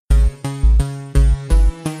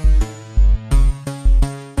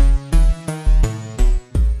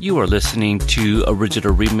You are listening to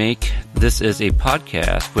Original Remake. This is a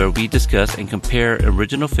podcast where we discuss and compare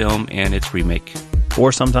original film and its remake.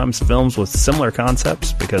 Or sometimes films with similar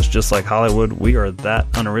concepts, because just like Hollywood, we are that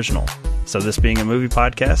unoriginal. So this being a movie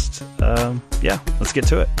podcast, let's get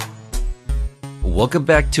to it. Welcome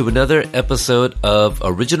back to another episode of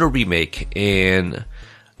Original Remake. And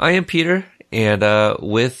I am Peter, and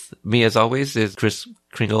with me as always is Chris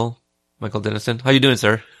Kringle, Michael Dennison. How you doing,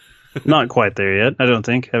 sir? Not quite there yet, I don't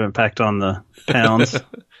think. Haven't packed on the pounds.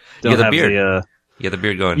 Don't have beard. You got the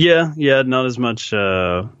beard going. Yeah, not as much,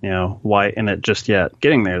 white in it just yet.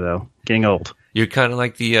 Getting there, though. Getting old. You're kind of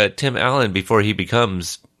like the Tim Allen before he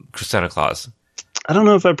becomes Santa Claus. I don't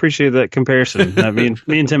know if I appreciate that comparison.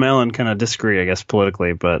 Me and Tim Allen kind of disagree, I guess,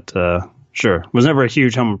 politically, but sure. Was never a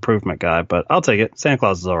huge home improvement guy, but I'll take it. Santa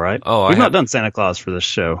Claus is all right. We've not done Santa Claus for this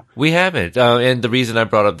show. We haven't. And the reason I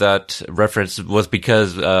brought up that reference was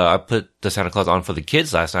because I put the Santa Claus on for the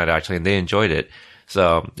kids last night, actually, and they enjoyed it.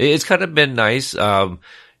 So it's kind of been nice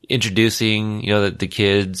introducing, the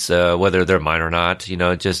kids, whether they're mine or not,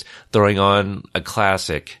 just throwing on a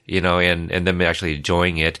classic, and them actually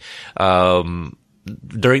enjoying it.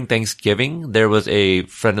 During Thanksgiving, there was a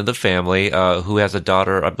friend of the family who has a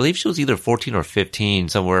daughter. I believe she was either 14 or 15,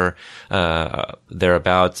 somewhere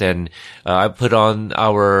thereabouts. And I put on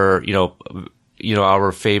our,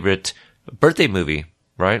 our favorite birthday movie,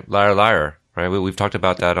 right? Liar Liar. Right, we've talked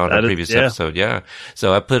about that on a previous episode. Yeah,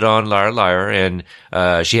 so I put on Liar Liar, and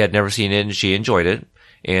she had never seen it, and she enjoyed it.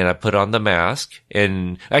 And I put on The Mask,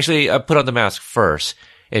 and actually I put on The Mask first,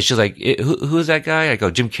 and she's like, "Who is that guy?" I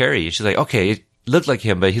go, "Jim Carrey." And she's like, "Okay, it looked like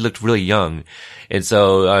him, but he looked really young." And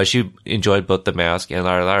so she enjoyed both The Mask and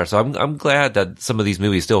Liar Liar. So I'm glad that some of these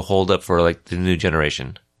movies still hold up for like the new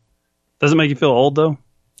generation. Does it make you feel old though?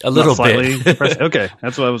 A little bit. Okay,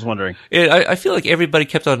 that's what I was wondering. I feel like everybody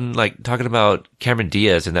kept on like talking about Cameron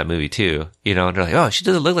Diaz in that movie too. And they're like, "Oh, she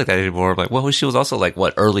doesn't look like that anymore." I'm like, well, she was also like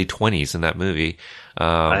early 20s in that movie.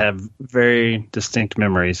 I have very distinct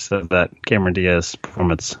memories of that Cameron Diaz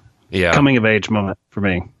performance. Yeah, coming of age moment for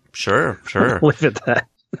me. Sure. Leave it at that.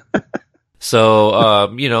 So,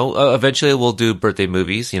 eventually we'll do birthday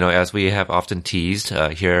movies, as we have often teased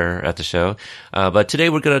here at the show. But today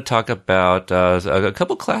we're going to talk about a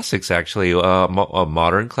couple classics, actually. A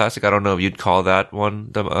modern classic. I don't know if you'd call that one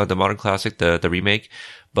the modern classic, the remake.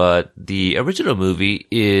 But the original movie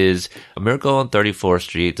is A Miracle on 34th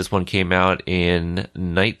Street. This one came out in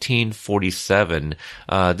 1947.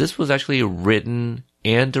 This was actually written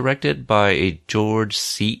and directed by a George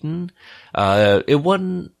Seaton. It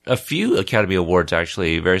won a few Academy Awards,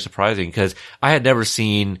 actually. Very surprising, because I had never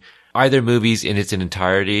seen either movies in its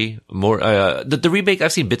entirety. The remake,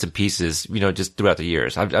 I've seen bits and pieces, just throughout the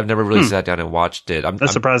years. I've never really sat down and watched it. That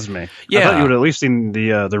surprises me. Yeah. I thought you would at least seen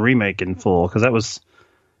the remake in full, because that was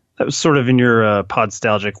sort of in your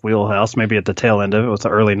podstalgic wheelhouse, maybe at the tail end of it, with the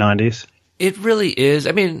early 90s. It really is.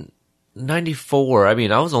 94. I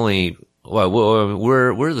was only... Well,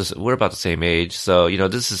 we're about the same age, so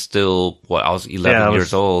this is still I was 11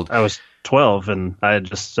 years old. I was 12, and I had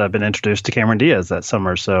just been introduced to Cameron Diaz that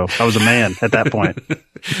summer, so I was a man at that point.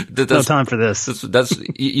 No time for this. That's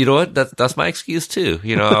you know what? That's my excuse too.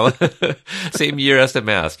 Same year as The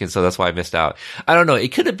Mask, and so that's why I missed out. I don't know. It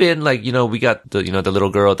could have been like we got the the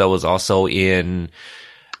little girl that was also in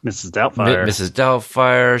Mrs. Doubtfire. Mrs.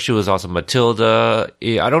 Doubtfire. She was also Matilda.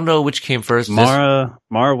 I don't know which came first. Mara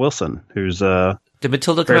Wilson, who's did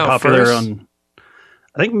Matilda very come out popular first? On.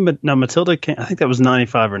 I think Matilda came. I think that was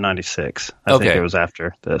 95 or 96. I think it was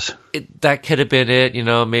after this. That could have been it.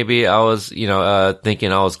 Maybe I was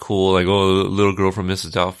thinking I was cool, like little girl from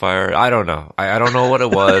Mrs. Doubtfire. I don't know. I don't know what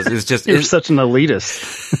it was. It's just you're such an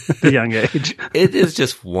elitist at a young age. It is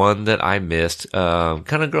just one that I missed.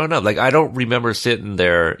 Kind of growing up, like I don't remember sitting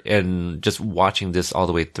there and just watching this all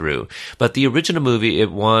the way through. But the original movie,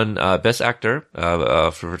 it won Best Actor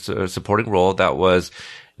for a supporting role. That was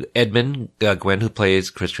Edmund Gwenn, who plays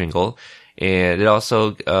Kris Kringle, and it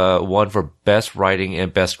also won for Best Writing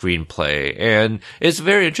and Best Screenplay. And it's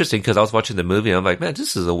very interesting because I was watching the movie and I'm like, man,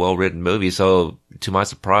 this is a well-written movie. So to my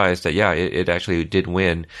surprise that, it actually did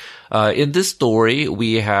win. In this story,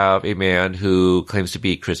 we have a man who claims to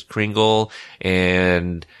be Kris Kringle,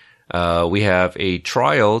 and we have a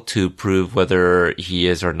trial to prove whether he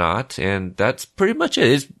is or not, and that's pretty much it.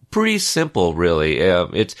 It's pretty simple, really.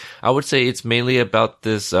 I would say it's mainly about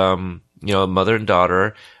this, mother and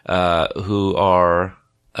daughter, who are,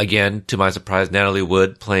 again, to my surprise, Natalie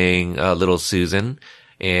Wood playing, little Susan,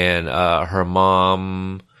 and, her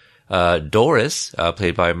mom, Doris,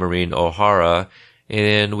 played by Maureen O'Hara.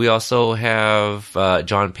 And we also have,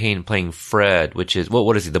 John Payne playing Fred, which is,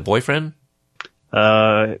 what is he, the boyfriend?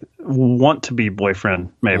 Want to be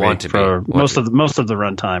boyfriend, maybe for most of the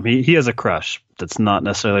runtime. He has a crush that's not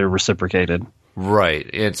necessarily reciprocated. Right,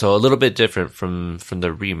 and so a little bit different from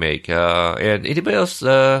the remake. And anybody else,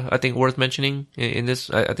 I think, worth mentioning in this?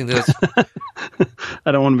 I think that's.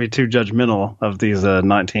 I don't want to be too judgmental of these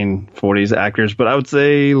 1940s actors, but I would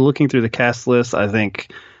say, looking through the cast list, I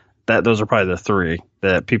think that those are probably the three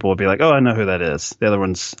that people would be like, "Oh, I know who that is." The other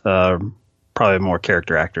ones, probably more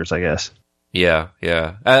character actors, I guess. Yeah.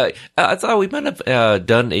 I thought we might have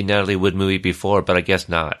done a Natalie Wood movie before, but I guess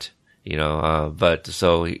not. But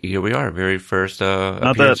so here we are, very first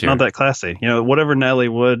not that classy. Whatever Natalie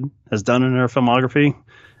Wood has done in her filmography,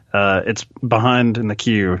 it's behind in the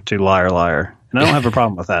queue to Liar Liar, and I don't have a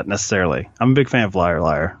problem with that necessarily. I'm a big fan of Liar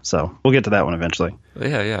Liar, so we'll get to that one eventually.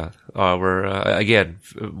 Yeah. We're again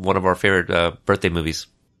one of our favorite birthday movies.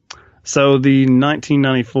 So the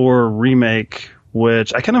 1994 remake,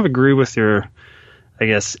 which I kind of agree with your, I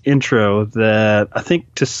guess, intro, that I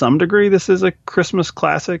think to some degree this is a Christmas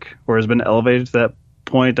classic or has been elevated to that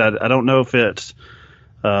point. I don't know if it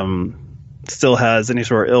still has any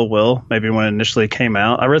sort of ill will, maybe when it initially came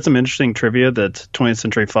out. I read some interesting trivia that 20th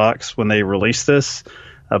Century Fox, when they released this,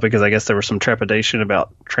 because I guess there was some trepidation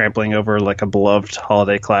about trampling over like a beloved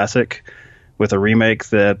holiday classic with a remake,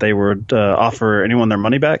 that they would offer anyone their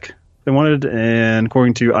money back they wanted. And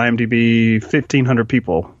according to IMDb, 1,500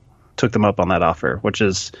 people took them up on that offer, which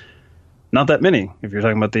is not that many if you're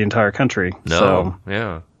talking about the entire country. No, so,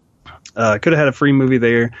 yeah. Could have had a free movie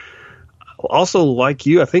there. Also, like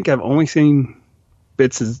you, I think I've only seen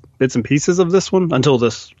bits and pieces of this one until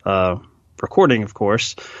this recording, of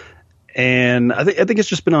course. And I think it's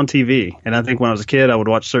just been on TV. And I think when I was a kid, I would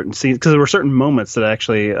watch certain scenes because there were certain moments that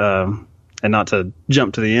actually, and not to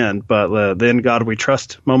jump to the end, but the "In God We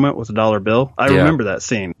Trust" moment with the dollar bill. I remember that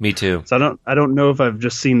scene. Me too. So I don't know if I've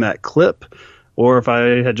just seen that clip or if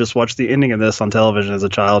I had just watched the ending of this on television as a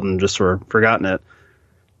child and just sort of forgotten it.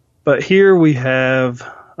 But here we have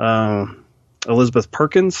Elizabeth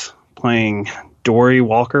Perkins playing Dory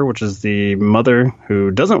Walker, which is the mother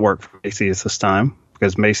who doesn't work for Macy's this time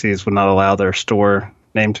because Macy's would not allow their store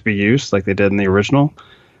name to be used like they did in the original.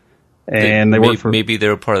 And maybe they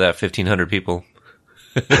were part of that 1,500 people.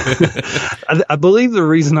 I believe the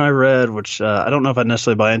reason I read, which I don't know if I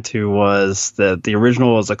necessarily buy into, was that the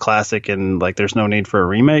original was a classic and like there's no need for a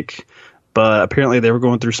remake. But apparently they were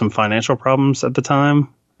going through some financial problems at the time.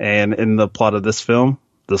 And in the plot of this film,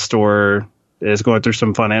 the store is going through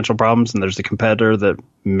some financial problems and there's a competitor that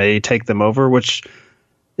may take them over, which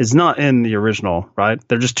is not in the original, right?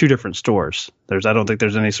 They're just two different stores. I don't think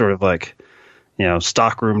there's any sort of like,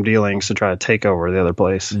 stockroom dealings to try to take over the other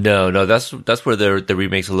place. No, that's where the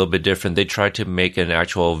remake's a little bit different. They tried to make an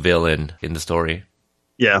actual villain in the story.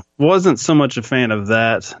 Yeah, wasn't so much a fan of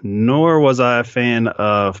that, nor was I a fan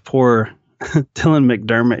of poor Dylan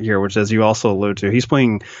McDermott here, which, as you also allude to, he's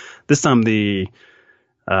playing this time the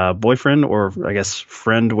boyfriend, or I guess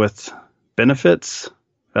friend with benefits.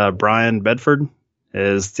 Brian Bedford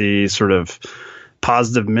is the sort of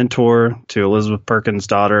positive mentor to Elizabeth Perkins'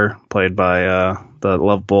 daughter, played by the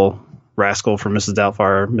lovable rascal from Mrs.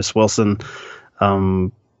 Doubtfire, Miss Wilson.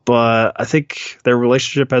 But I think their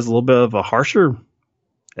relationship has a little bit of a harsher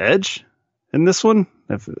edge in this one.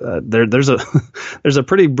 There's a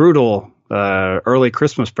pretty brutal early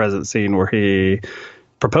Christmas present scene where he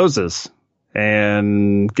proposes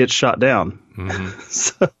and gets shot down. Mm-hmm.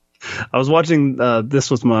 So I was watching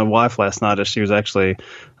this with my wife last night as she was actually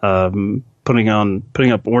putting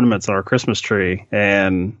up ornaments on our Christmas tree,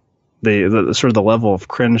 and the sort of the level of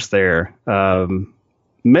cringe there. They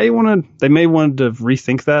may want to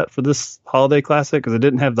rethink that for this holiday classic because it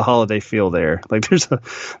didn't have the holiday feel there. Like there's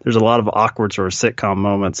a lot of awkward sort of sitcom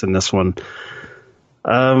moments in this one.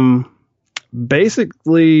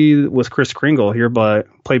 Basically with Kris Kringle here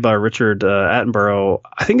played by Richard Attenborough,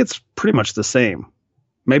 I think it's pretty much the same.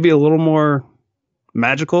 Maybe a little more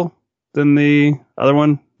magical than the other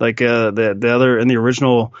one. Like the other in the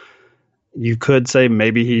original, you could say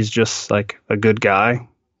maybe he's just like a good guy,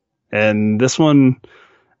 and this one,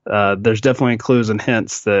 there's definitely clues and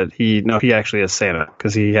hints that he actually is Santa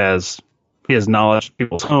because he has knowledge of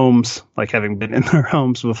people's homes, like having been in their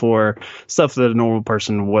homes before, stuff that a normal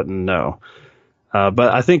person wouldn't know. But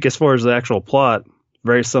I think as far as the actual plot,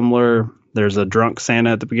 very similar. There's a drunk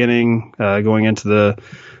Santa at the beginning, going into the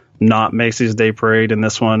not Macy's Day Parade in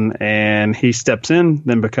this one, and he steps in,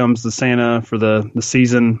 then becomes the Santa for the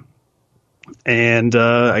season, and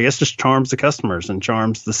I guess just charms the customers and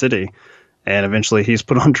charms the city, and eventually he's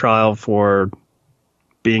put on trial for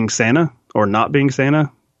being Santa or not being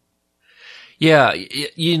Santa. Yeah,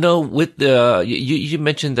 with you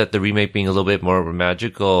mentioned that the remake being a little bit more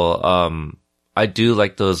magical. I do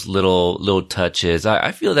like those little touches.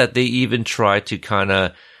 I feel that they even try to kind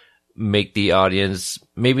of make the audience,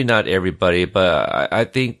 maybe not everybody, but I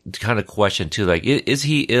think kind of question too, like, is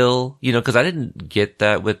he ill? Because I didn't get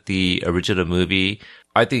that with the original movie.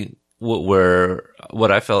 I think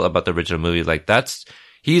what I felt about the original movie, like,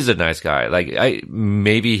 he's a nice guy. Like,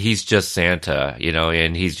 maybe he's just Santa,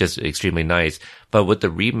 and he's just extremely nice. But with the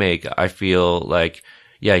remake, I feel like,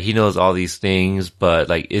 yeah, he knows all these things, but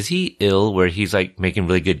like, is he ill where he's like making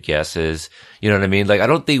really good guesses? You know what I mean? Like, I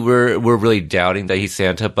don't think we're really doubting that he's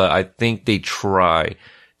Santa, but I think they try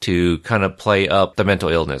to kind of play up the mental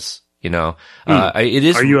illness, It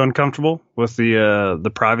is. Are you uncomfortable with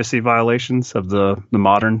the privacy violations of the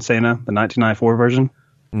modern Santa, the 1994 version?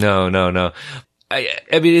 No.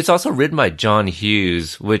 I mean, it's also written by John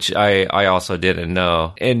Hughes, which I also didn't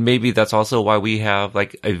know. And maybe that's also why we have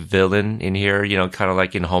like a villain in here, kind of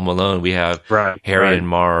like in Home Alone, we have Harry and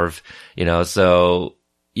Marv, so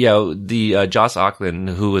yeah, the Joss Auckland,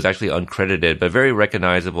 who was actually uncredited, but very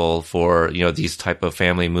recognizable for, these type of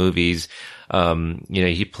family movies.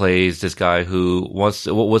 He plays this guy who wants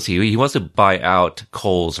to, what was he? He wants to buy out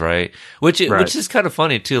Kohl's, right? Which is kind of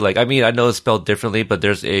funny too. Like, I mean, I know it's spelled differently, but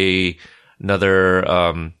there's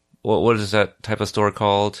another, what is that type of store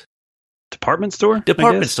called? Department store?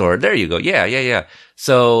 Department store. There you go. Yeah.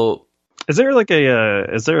 So, is there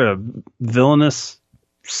a villainous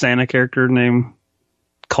Santa character named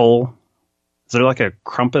Cole? Is there like a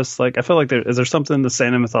Krampus? Like, I feel like is there something in the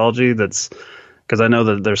Santa mythology that's, because I know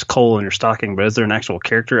that there's coal in your stocking, but is there an actual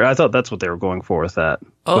character? I thought that's what they were going for with that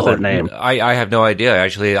name. I have no idea.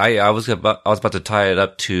 Actually, I was about to tie it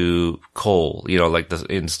up to coal. Like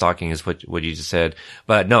in stocking is what you just said.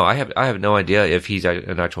 But no, I have no idea if he's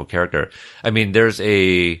an actual character. I mean, there's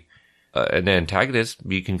an antagonist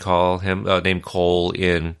you can call him named Cole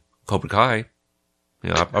in Cobra Kai.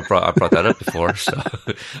 I brought that up before, so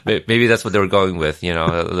maybe that's what they were going with.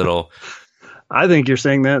 A little. I think you're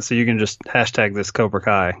saying that so you can just hashtag this Cobra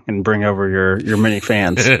Kai and bring over your many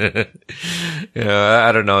fans. Yeah,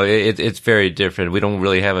 I don't know. It's very different. We don't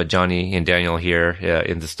really have a Johnny and Daniel here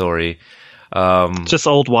in the story. Just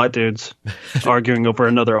old white dudes arguing over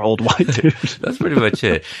another old white dude. That's pretty much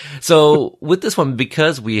it. So with this one,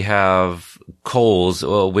 because we have Kohl's,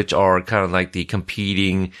 which are kind of like the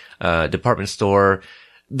competing department store,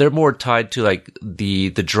 they're more tied to like the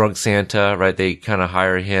drunk Santa, right? They kind of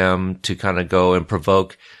hire him to kind of go and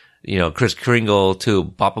provoke, Kris Kringle to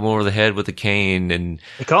bop him over the head with a cane, and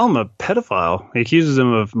they call him a pedophile. He accuses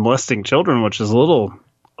him of molesting children, which is a little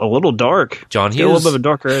dark. John Hughes, a little bit of a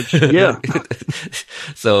darker edge. Yeah.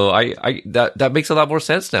 So that makes a lot more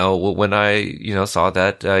sense now. When I saw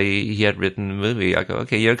that he had written the movie, I go,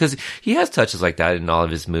 okay, because he has touches like that in all of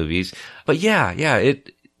his movies. But yeah,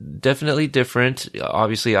 it. Definitely different.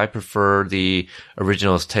 Obviously, I prefer the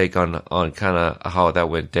original's take on kind of how that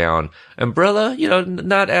went down. Umbrella,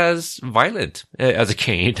 not as violent as a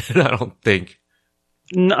cane, I don't think.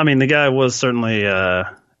 No, I mean, the guy was certainly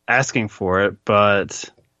asking for it, but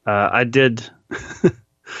I did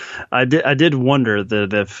I did wonder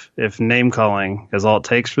that if name calling is all it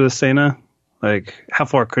takes for the Santa, like, how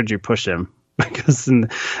far could you push him? Because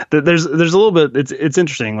there's a little bit. It's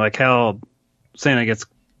interesting, like how Santa gets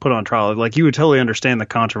put on trial. Like, you would totally understand the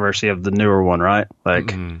controversy of the newer one, right?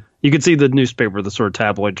 Like, you could see the newspaper, the sort of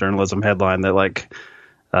tabloid journalism headline that like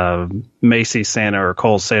Macy's Santa or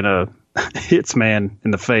Kohl's Santa hits man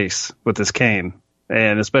in the face with his cane,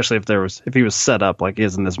 and especially if he was set up like he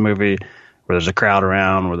is in this movie, where there's a crowd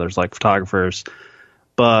around, where there's like photographers.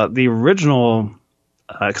 But the original,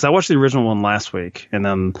 because I watched the original one last week, and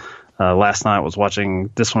then last night was watching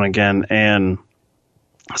this one again, and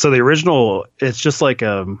so the original, it's just like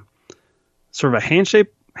a sort of a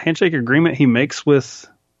handshake agreement he makes with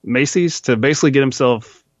Macy's to basically get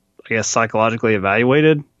himself, I guess, psychologically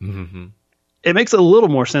evaluated. Mm-hmm. It makes a little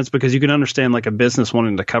more sense because you can understand like a business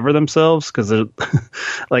wanting to cover themselves, because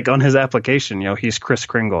like on his application, he's Kris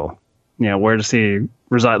Kringle. Where does he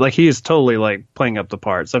reside? Like, he is totally like playing up the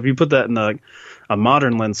part. So if you put that in a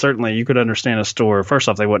modern lens, certainly you could understand a store. First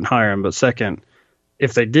off, they wouldn't hire him, but second,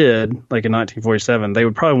 if they did, like in 1947, they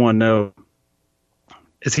would probably want to know,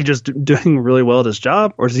 is he just doing really well at his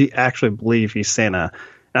job, or does he actually believe he's Santa?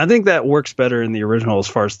 And I think that works better in the original as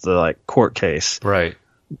far as the like court case. Right.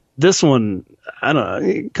 This one, I don't know,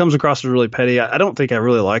 it comes across as really petty. I don't think I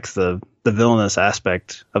really like the villainous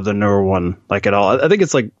aspect of the newer one like at all. I think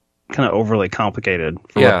it's like kind of overly complicated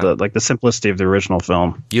for what the simplicity of the original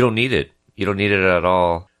film. You don't need it. You don't need it at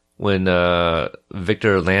all. when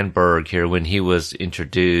Victor Landberg here, when he was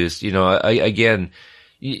introduced, again,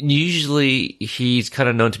 usually he's kind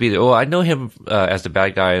of known to be I know him as the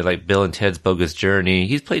bad guy, like Bill and Ted's Bogus Journey.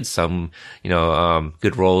 He's played some,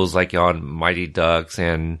 good roles like on Mighty Ducks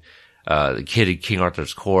and the Kid at King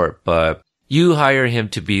Arthur's Court, but you hire him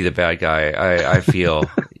to be the bad guy. I feel,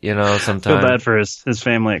 sometimes. I feel bad for his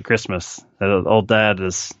family at Christmas. That old dad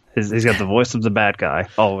he's got the voice of the bad guy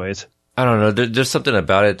always. I don't know. There's something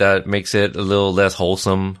about it that makes it a little less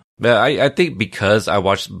wholesome. But I think because I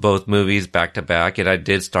watched both movies back to back, and I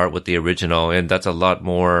did start with the original, and that's a lot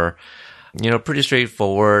more, pretty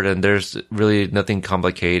straightforward, and there's really nothing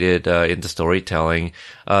complicated in the storytelling.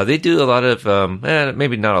 They do a lot of,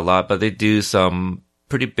 maybe not a lot, but they do some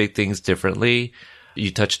pretty big things differently.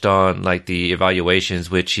 You touched on like the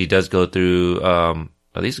evaluations, which he does go through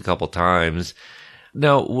at least a couple times.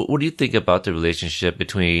 Now, what do you think about the relationship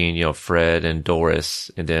between, Fred and Doris,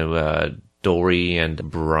 and then Dory and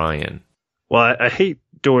Brian? Well, I hate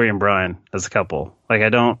Dory and Brian as a couple. Like, I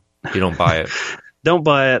don't... You don't buy it? Don't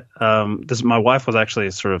buy it. My wife was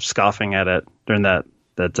actually sort of scoffing at it during that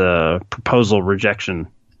proposal rejection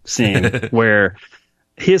scene where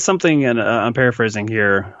he has something, and I'm paraphrasing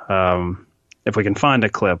here, if we can find a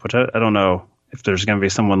clip, which I don't know if there's going to be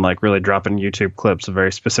someone like really dropping YouTube clips of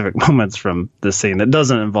very specific moments from this scene that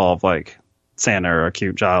doesn't involve like Santa or a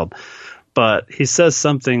cute child. But he says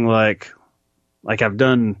something like I've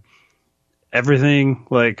done everything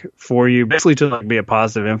like for you, basically to like be a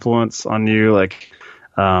positive influence on you. Like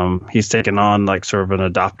he's taken on like sort of an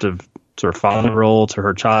adoptive sort of father role to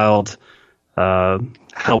her child,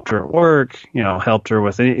 helped her at work, helped her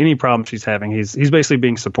with any problem she's having. He's basically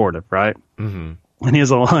being supportive, right? Mm-hmm. And he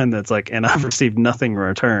has a line that's like, and I've received nothing in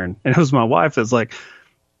return. And it was my wife that's like,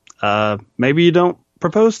 maybe you don't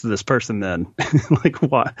propose to this person then. Like,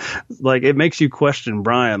 why? Like, it makes you question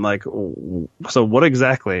Brian. Like, so what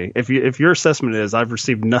exactly? If your assessment is I've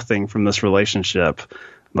received nothing from this relationship,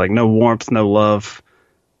 like no warmth, no love,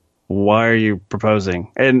 why are you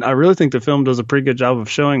proposing? And I really think the film does a pretty good job of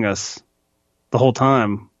showing us the whole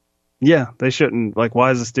time, yeah, they shouldn't. Like,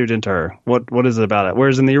 why is this dude into her? What is it about it?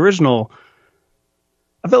 Whereas in the original,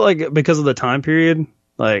 I felt like because of the time period,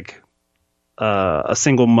 like a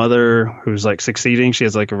single mother who's like succeeding, she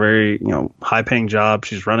has like a very high paying job.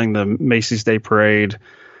 She's running the Macy's Day Parade.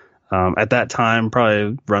 At that time,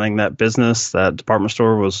 probably running that business, that department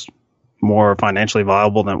store, was more financially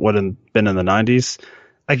viable than it would have been in the 90s.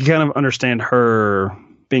 I can kind of understand her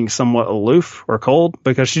being somewhat aloof or cold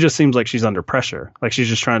because she just seems like she's under pressure. Like she's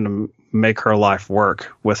just trying to make her life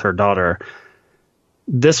work with her daughter.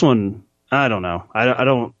 This one, I don't know.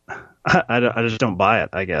 I just don't buy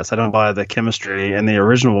it, I guess. I don't buy the chemistry in the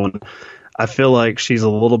original one. I feel like she's a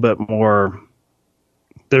little bit more,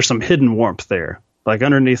 there's some hidden warmth there. Like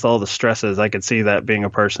underneath all the stresses, I could see that being a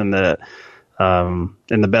person that,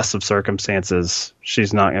 in the best of circumstances,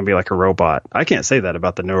 she's not going to be like a robot. I can't say that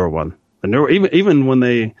about the newer one. The newer, even when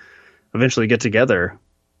they eventually get together,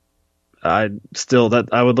 I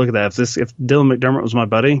would look at that. If Dylan McDermott was my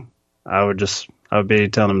buddy, I would be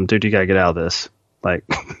telling him, dude, you got to get out of this. Like,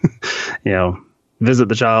 visit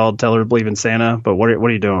the child, tell her to believe in Santa, but what are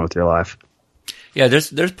you doing with your life? Yeah,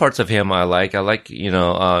 there's parts of him I like. I like,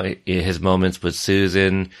 his moments with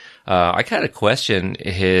Susan. I kind of question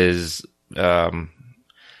his,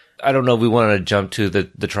 I don't know if we want to jump to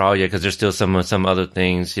the trial yet because there's still some other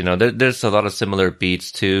things. There's a lot of similar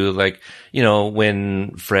beats too. Like,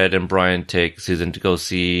 when Fred and Brian take Susan to go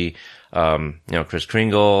see, Kris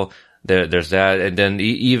Kringle. There's that, and then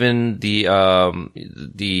even the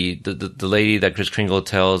lady that Kris Kringle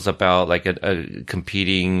tells about, like a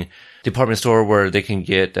competing department store where they can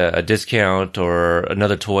get a discount or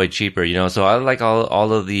another toy cheaper. So I like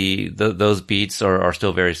all of those beats are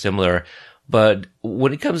still very similar. But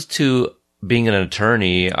when it comes to being an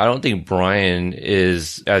attorney, I don't think Brian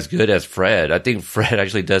is as good as Fred. I think Fred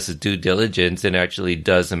actually does his due diligence and actually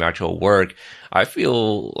does some actual work. I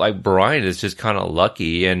feel like Brian is just kind of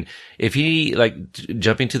lucky. And if he, like,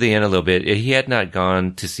 jumping to the end a little bit, if he had not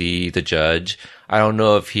gone to see the judge, I don't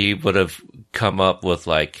know if he would have come up with,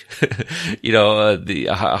 like,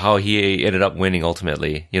 how he ended up winning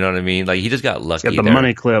ultimately. You know what I mean? Like, he just got lucky. He's got the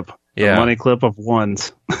money clip. Yeah. The money clip of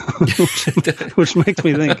ones, which makes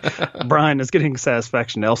me think Brian is getting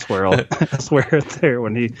satisfaction elsewhere there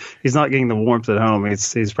when he's not getting the warmth at home.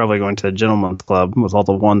 He's probably going to a gentleman's club with all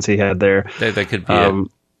the ones he had there. That could be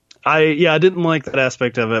it. I didn't like that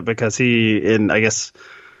aspect of it because I guess,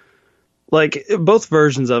 like, both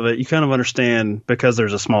versions of it, you kind of understand because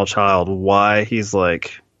there's a small child why he's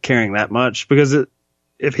like caring that much. Because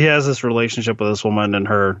if he has this relationship with this woman and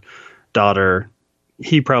her daughter,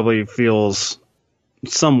 he probably feels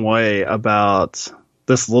some way about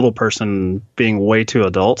this little person being way too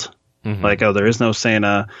adult. Mm-hmm. Like, oh, there is no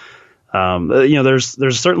Santa.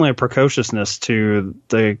 There's certainly a precociousness to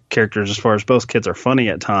the characters as far as both kids are funny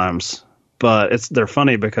at times, but they're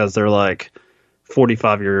funny because they're like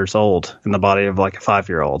 45 years old in the body of like a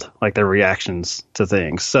 5-year-old, like their reactions to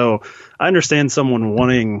things. So I understand someone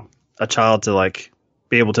wanting a child to like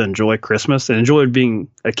be able to enjoy Christmas and enjoy being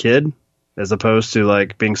a kid as opposed to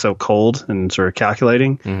like being so cold and sort of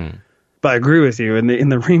calculating. Mm-hmm. But I agree with you. In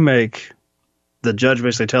the remake, the judge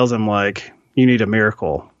basically tells him like, you need a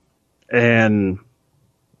miracle. And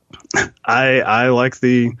I like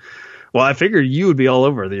I figured you would be all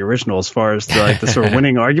over the original as far as the sort of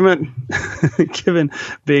winning argument, given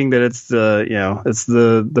being that it's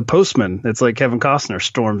the postman. It's like Kevin Costner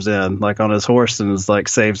storms in like on his horse and is like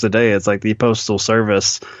saves the day. It's like the postal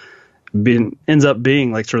service ends up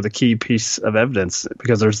being like sort of the key piece of evidence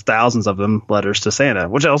because there's thousands of them letters to Santa,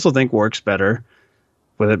 which I also think works better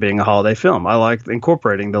with it being a holiday film. I like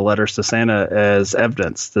incorporating the letters to Santa as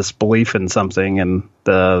evidence, this belief in something, and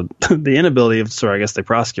the inability of, I guess, the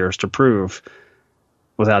prosecutors to prove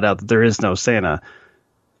without doubt that there is no Santa.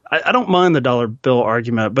 I don't mind the dollar bill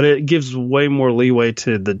argument, but it gives way more leeway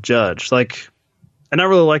to the judge. Like, and I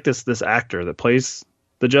really like this actor that plays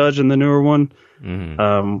the judge in the newer one.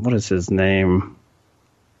 Mm-hmm. What is his name?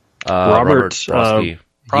 Robert Prosky.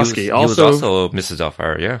 He was also Mrs.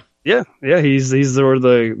 Doubtfire, yeah. Yeah, he's sort of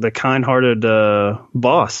the kind-hearted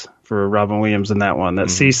boss for Robin Williams in that one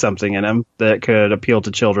that sees something in him that could appeal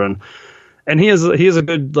to children, and he has a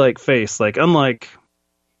good like face, like unlike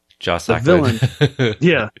Joss the villain.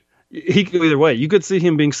 Yeah, he could go either way. You could see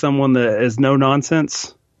him being someone that is no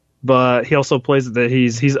nonsense, but he also plays it that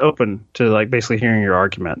he's open to like basically hearing your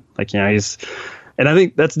argument. like and I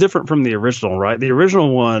think that's different from the original, right? The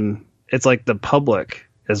original one, it's like the public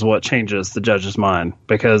is what changes the judge's mind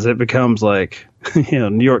because it becomes like,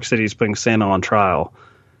 New York City's putting Santa on trial.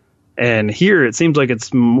 And here it seems like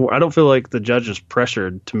it's more, I don't feel like the judge is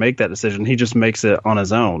pressured to make that decision. He just makes it on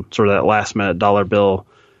his own, sort of that last minute dollar bill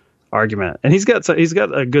argument. And he's got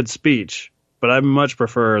a good speech, but I much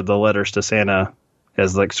prefer the letters to Santa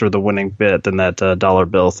as like sort of the winning bit than that dollar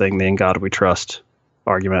bill thing, the "In God We Trust"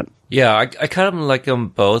 argument. Yeah, I kind of like them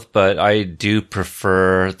both, but I do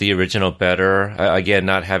prefer the original better. Again,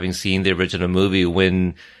 not having seen the original movie,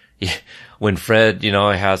 when Fred,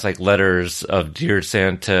 has like letters of Dear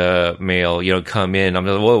Santa mail, come in, I'm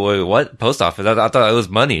like, whoa, what? Post office? I thought it was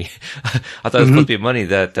money. I thought it was supposed to be money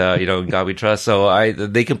that, In God We Trust. So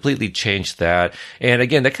they completely changed that. And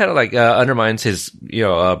again, that kind of like, undermines his,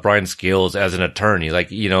 Brian's skills as an attorney. Like,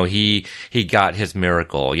 he got his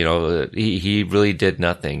miracle, he really did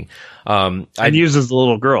nothing. And uses the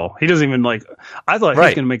little girl. He doesn't even like. I thought he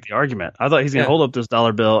was going to make the argument. I thought he's going to hold up this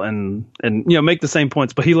dollar bill and make the same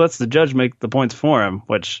points, but he lets the judge make the points for him.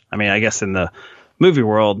 Which, I mean, I guess in the movie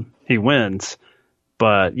world he wins,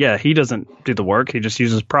 but yeah, he doesn't do the work. He just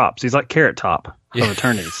uses props. He's like Carrot Top of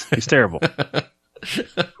attorneys. He's terrible.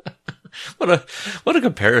 What a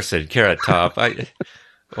comparison, Carrot Top.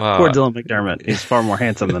 Wow. Poor Dylan McDermott. He's far more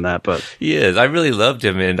handsome than that, but he is. I really loved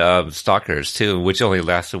him in Stalkers too, which only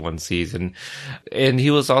lasted one season. And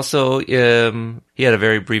he was also he had a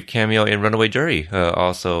very brief cameo in Runaway Jury,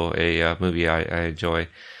 also a movie I enjoy.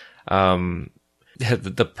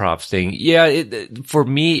 The props thing, yeah. For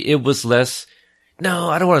me, it was less. No,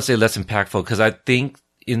 I don't want to say less impactful because I think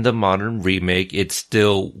in the modern remake, it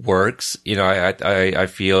still works. I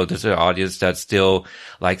feel there's an audience that still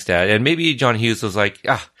likes that. And maybe John Hughes was like,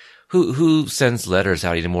 who sends letters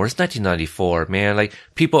out anymore? It's 1994, man. Like,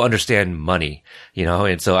 people understand money,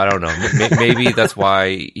 and so I don't know. Maybe that's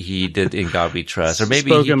why he did In God We Trust, or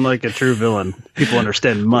maybe spoken like a true villain. People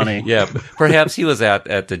understand money. Yeah. Perhaps he was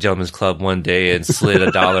at the Gentleman's Club one day and slid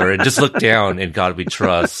 $1 and just looked down In God We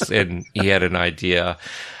Trust, and he had an idea.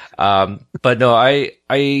 But no, I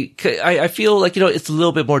feel like, it's a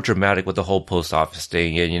little bit more dramatic with the whole post office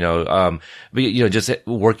thing. And, just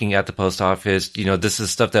working at the post office, this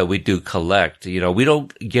is stuff that we do collect. We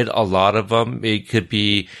don't get a lot of them. It could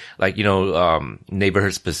be like,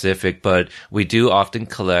 neighborhood specific, but we do often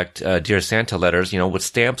collect, Dear Santa letters, with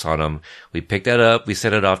stamps on them. We pick that up. We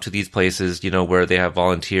send it off to these places, where they have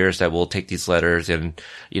volunteers that will take these letters and,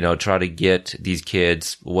 try to get these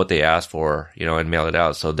kids what they ask for, and mail it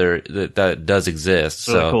out. So that does exist.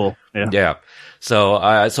 Really so cool. Yeah. So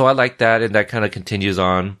I like that, and that kind of continues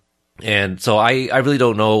on. And so I really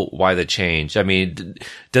don't know why the change. I mean,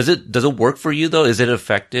 does it work for you though? Is it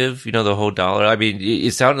effective? The whole dollar? I mean,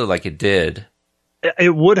 it sounded like it did.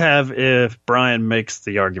 It would have if Brian makes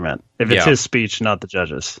the argument. If it's his speech, not the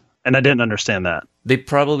judge's. And I didn't understand that. They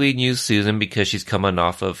probably knew Susan because she's coming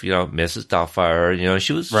off of, Mrs. Doubtfire.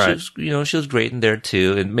 She was great in there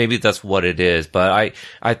too. And maybe that's what it is. But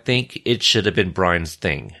I think it should have been Brian's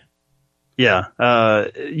thing. Yeah.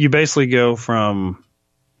 You basically go from,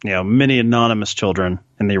 many anonymous children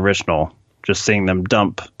in the original, just seeing them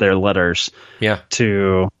dump their letters. Yeah.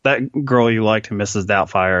 To that girl you liked, Mrs.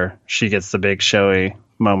 Doubtfire. She gets the big showy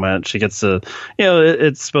moment. She gets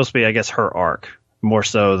it's supposed to be, I guess, her arc more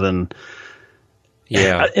so than.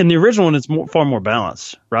 Yeah. In the original one, it's far more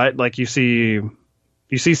balanced, right? Like you see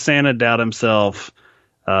Santa doubt himself,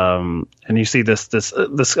 and you see this.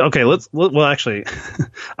 Okay, well, actually,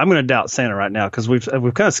 I'm going to doubt Santa right now because we've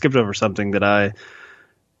kind of skipped over something that I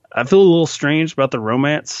feel a little strange about the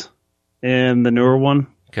romance in the newer one.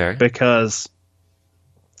 Okay. Because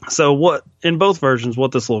what in both versions,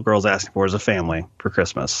 what this little girl's asking for is a family for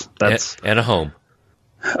Christmas. That's and a home.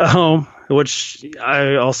 A home. Which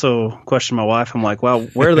I also question my wife. I'm like, wow,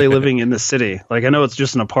 where are they living in this city? Like, I know it's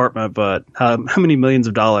just an apartment, but how many millions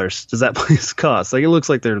of dollars does that place cost? Like, it looks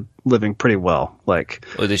like they're living pretty well. Like,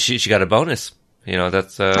 well, she got a bonus.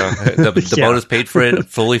 That's the bonus paid for it,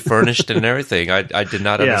 fully furnished and everything. I did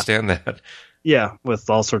not understand that. Yeah, with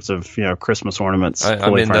all sorts of Christmas ornaments.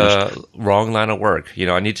 I'm in the wrong line of work.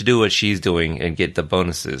 I need to do what she's doing and get the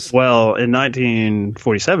bonuses. Well, in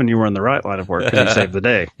 1947, you were in the right line of work and you saved the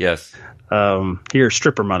day. Yes. Here's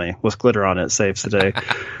stripper money with glitter on it saves the day.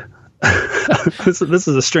 This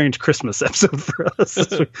is a strange Christmas episode for us.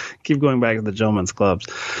 We keep going back to the gentlemen's clubs.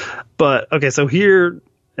 But okay, so here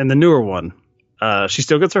in the newer one, she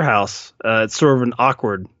still gets her house. It's sort of an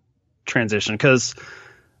awkward transition because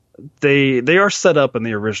they are set up in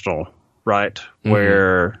the original, right? Mm-hmm.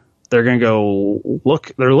 Where they're going to go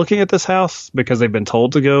look. They're looking at this house because they've been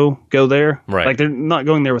told to go there. Right. Like they're not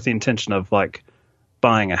going there with the intention of like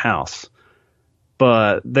buying a house.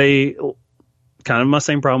 But they kind of my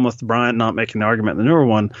same problem with Brian not making the argument in the newer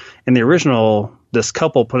one. In the original, this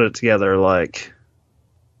couple put it together like,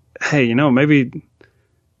 hey, maybe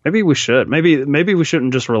we should. Maybe we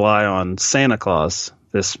shouldn't just rely on Santa Claus,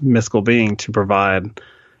 this mythical being, to provide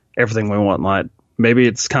everything we want in life. Maybe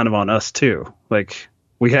it's kind of on us too. Like,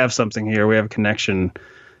 we have something here. We have a connection.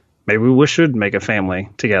 Maybe we should make a family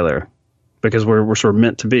together because we're sort of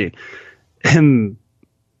meant to be. And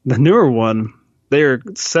the newer one, they are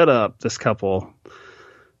set up, this couple,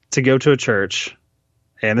 to go to a church.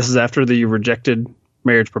 And this is after the rejected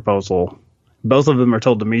marriage proposal. Both of them are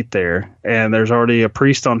told to meet there. And there's already a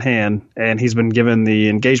priest on hand. And he's been given the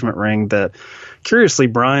engagement ring that, curiously,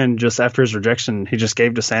 Brian, just after his rejection, he just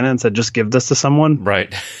gave to Santa and said, just give this to someone.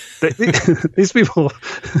 Right. These people.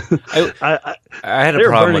 I had a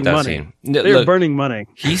problem with that scene. They were burning money.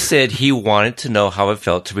 He said he wanted to know how it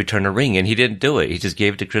felt to return a ring, and he didn't do it. He just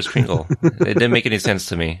gave it to Kris Kringle. It didn't make any sense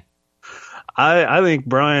to me. I think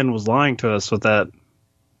Brian was lying to us with that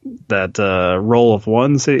roll of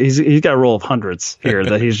ones. He's got a roll of hundreds here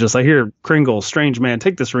that he's just like, here, Kringle, strange man,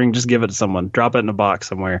 take this ring, just give it to someone, drop it in a box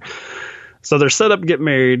somewhere. So they're set up to get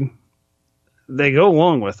married. They go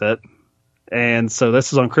along with it. And so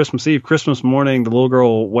this is on Christmas Eve. Christmas morning, the little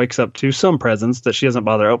girl wakes up to some presents that she doesn't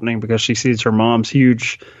bother opening because she sees her mom's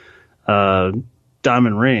huge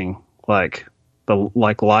diamond ring, like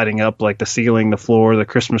lighting up like the ceiling, the floor, the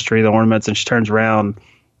Christmas tree, the ornaments. And she turns around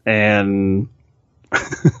and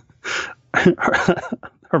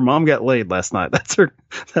her mom got laid last night.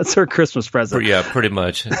 That's her Christmas present. Yeah, pretty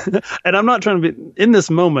much. And I'm not trying to be in this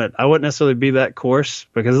moment. I wouldn't necessarily be that coarse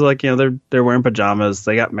because they're wearing pajamas,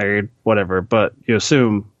 they got married, whatever. But you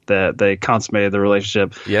assume that they consummated the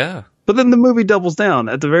relationship. Yeah. But then the movie doubles down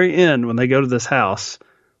at the very end when they go to this house.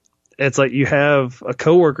 It's like you have a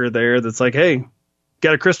coworker there that's like, hey,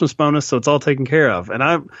 got a Christmas bonus, so it's all taken care of. And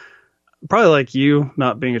I'm probably like you,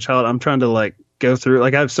 not being a child. I'm trying to like go through,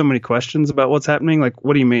 like, I have so many questions about what's happening. Like,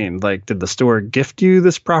 what do you mean? Like, did the store gift you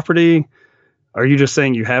this property? Are you just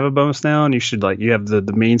saying you have a bonus now and you should, like, you have the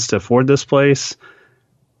means to afford this place?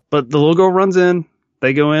 But the little girl runs in,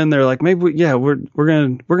 they go in, they're like, maybe we're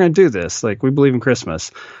gonna do this. Like, we believe in Christmas.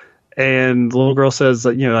 And the little girl says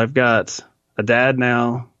that, I've got a dad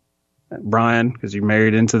now, Brian, because you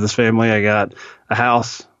married into this family. I got a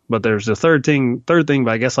house, but there's a third thing, but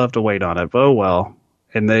I guess I'll have to wait on it. But, oh well.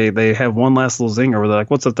 And they have one last little zinger where they're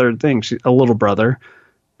like, what's the third thing? A little brother.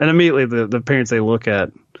 And immediately the parents, they look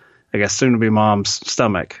at, I guess, soon-to-be mom's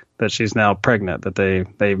stomach, that she's now pregnant, that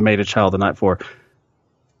they made a child the night before.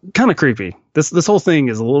 Kind of creepy. This whole thing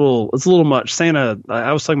is a little much. Santa,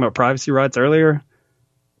 I was talking about privacy rights earlier.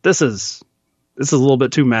 This is a little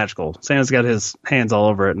bit too magical. Santa's got his hands all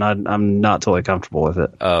over it, and I'm not totally comfortable with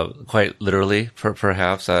it. Quite literally,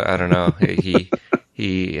 perhaps. I don't know. He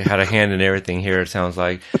he had a hand in everything here. It sounds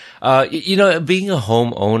like, being a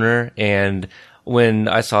homeowner, and when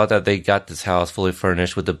I saw that they got this house fully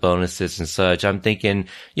furnished with the bonuses and such, I'm thinking,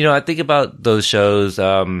 I think about those shows.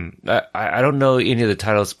 I don't know any of the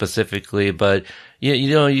titles specifically, but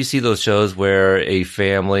you see those shows where a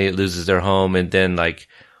family loses their home, and then like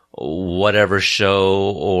whatever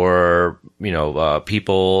show or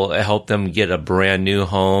people help them get a brand new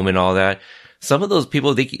home and all that. Some of those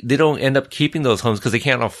people, they don't end up keeping those homes because they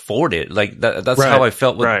can't afford it. Like that's right. How I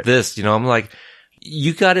felt with this. I'm like,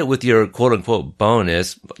 you got it with your quote unquote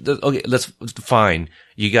bonus. Okay, fine.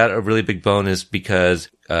 You got a really big bonus because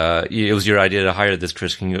it was your idea to hire this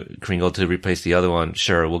Kris Kringle to replace the other one.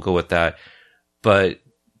 Sure, we'll go with that. But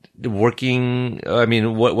what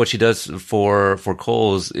she does for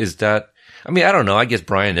Kohl's is that, I don't know. I guess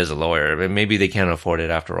Brian is a lawyer. Maybe they can't afford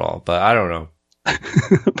it after all, but I don't know.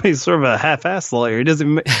 He's sort of a half-assed lawyer. He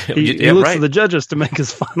doesn't. He looks to the judges to make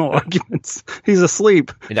his final arguments. He's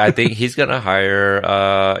asleep. And I think he's gonna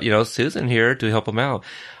hire, Susan here to help him out.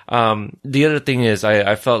 The other thing is,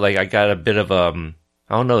 I felt like I got a bit of I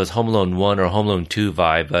don't know, it's Home Alone 1 or Home Alone 2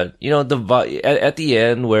 vibe, but the at the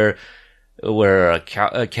end where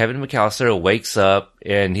Kevin McAllister wakes up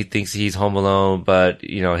and he thinks he's home alone, but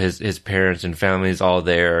his parents and family is all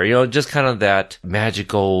there. Just kind of that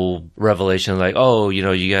magical revelation, like, oh,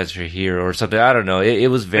 you guys are here or something. I don't know. It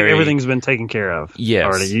was very, everything's been taken care of. Yes,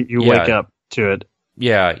 already. You wake up to it.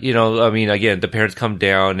 Yeah, again, the parents come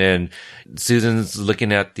down and Susan's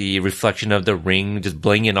looking at the reflection of the ring just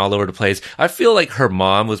blinging all over the place. I feel like her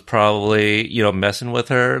mom was probably, messing with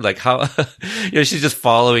her. Like how, she's just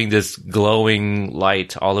following this glowing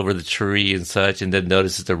light all over the tree and such, and then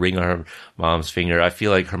notices the ring on her mom's finger. I feel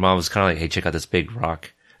like her mom was kind of like, hey, check out this big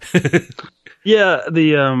rock. Yeah,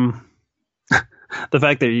 the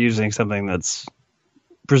fact that you're using something that's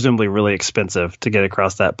presumably really expensive to get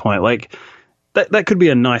across that point, like, that could be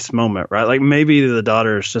a nice moment, right? Like maybe the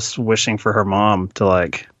daughter is just wishing for her mom to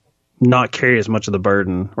like not carry as much of the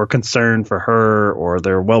burden or concern for her or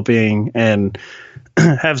their well-being and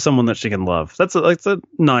have someone that she can love. That's a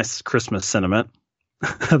nice Christmas sentiment.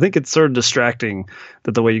 I think it's sort of distracting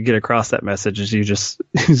that the way you get across that message is you just,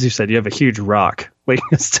 as you said, you have a huge rock leading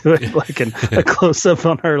us to it, like a close up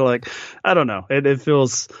on her. Like, I don't know. It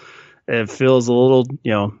feels a little,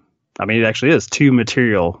 it actually is too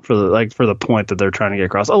material for the point that they're trying to get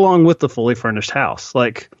across, along with the fully furnished house.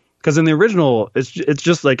 Like, because in the original, it's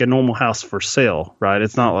just like a normal house for sale, right?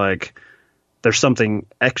 It's not like there's something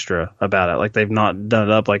extra about it. Like they've not done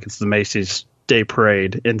it up like it's the Macy's Day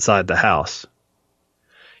Parade inside the house.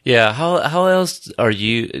 Yeah. How else do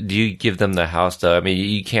you give them the house though?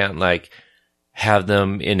 You can't like have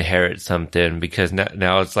them inherit something because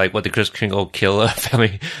now it's like, what, did Kris Kringle kill a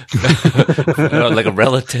family, like a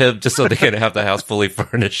relative, just so they can have the house fully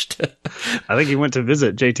furnished? I think he went to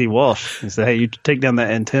visit JT Walsh and said, hey, you take down that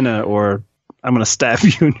antenna or I'm going to stab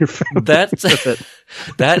you in your family.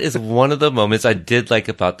 That is one of the moments I did like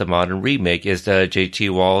about the modern remake is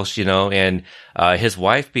JT Walsh, and his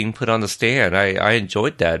wife being put on the stand. I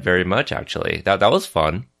enjoyed that very much, actually. That was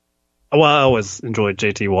fun. Well, I always enjoyed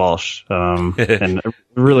JT Walsh, and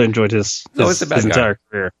really enjoyed his entire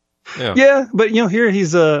career. Yeah, but here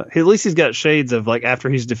he's at least he's got shades of like after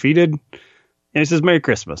he's defeated, and he says Merry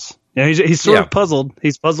Christmas. He's sort of puzzled.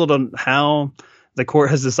 He's puzzled on how the court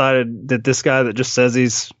has decided that this guy that just says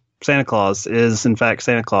he's Santa Claus is in fact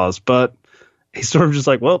Santa Claus, but he's sort of just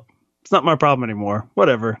like, well, it's not my problem anymore.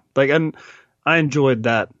 Whatever. Like, and I enjoyed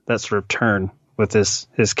that sort of turn with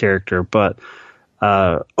his character, but.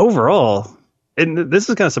 Overall, and this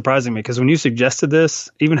is kind of surprising me because when you suggested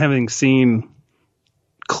this, even having seen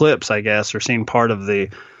clips, I guess, or seen part of the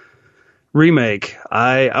remake,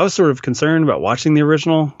 I was sort of concerned about watching the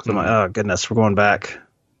original because I'm like, oh goodness, we're going back,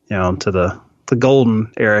 to the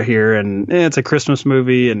golden era here, and it's a Christmas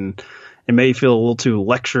movie, and it may feel a little too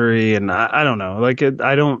lectury, and I don't know, like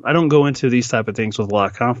I don't go into these type of things with a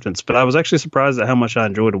lot of confidence, but I was actually surprised at how much I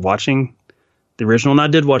enjoyed watching the original, and I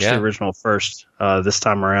did watch the original first this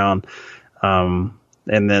time around, and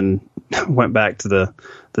then went back to the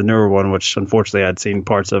newer one, which unfortunately I'd seen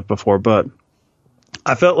parts of before. But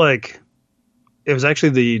I felt like it was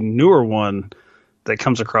actually the newer one that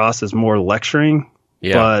comes across as more lecturing.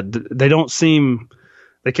 Yeah. But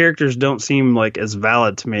the characters don't seem like as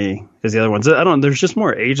valid to me as the other ones. There's just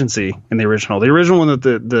more agency in the original. The original one that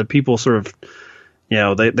the people sort of,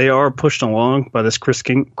 they are pushed along by this Kris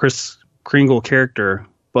Kringle character,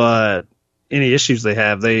 but any issues they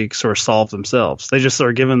have, they sort of solve themselves. They just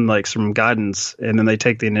are given like some guidance, and then they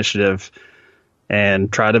take the initiative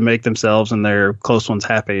and try to make themselves and their close ones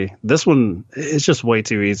happy. This one is just way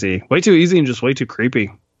too easy and just way too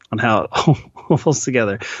creepy on how it all falls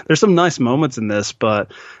together. There's some nice moments in this,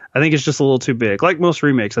 but I think it's just a little too big. Like most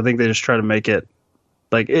remakes, I think they just try to make it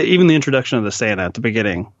like even the introduction of the Santa at the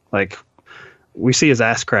beginning, like we see his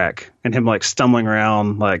ass crack and him like stumbling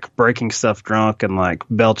around, like breaking stuff drunk and like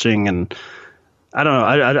belching. And I don't know.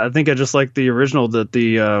 I think I just like the original that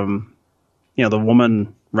the, the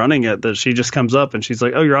woman running it, that she just comes up and she's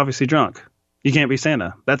like, "Oh, you're obviously drunk. You can't be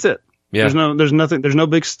Santa." That's it. Yeah. There's no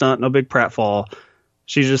big stunt, no big pratfall.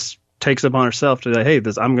 She just takes it upon herself to say, "Hey,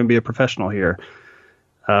 I'm going to be a professional here."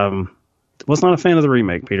 Was not a fan of the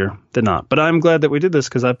remake, Peter. Did not. But I'm glad that we did this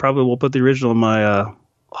because I probably will put the original in my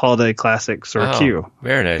holiday classics or queue.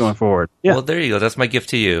 Very nice. Going forward. Yeah. Well, there you go. That's my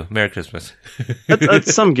gift to you. Merry Christmas.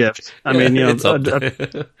 That's some gift. I mean,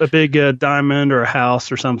 a big diamond or a house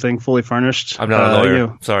or something fully furnished. I'm not a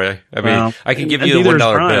lawyer. Sorry. I mean, I can give you a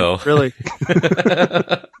 $1 bill. Really.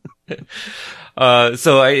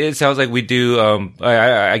 So it sounds like we do,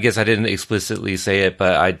 I guess I didn't explicitly say it,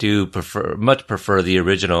 but I do much prefer the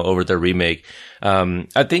original over the remake.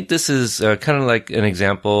 I think this is kind of like an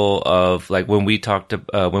example of like when we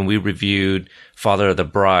when we reviewed Father of the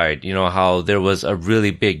Bride, how there was a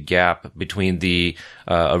really big gap between the,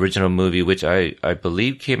 original movie, which I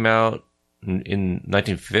believe came out in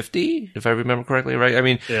 1950, if I remember correctly, right? I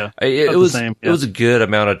mean, it was a good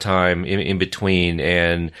amount of time in between,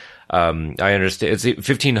 and I understand it's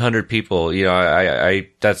 1,500 people. I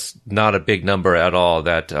that's not a big number at all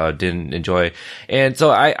that didn't enjoy, and so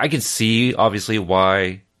I can see obviously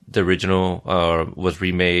why the original was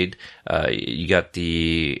remade. You got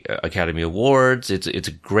the Academy Awards. It's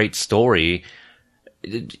a great story.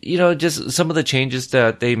 Just some of the changes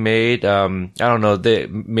that they made, I don't know,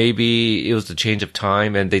 maybe it was the change of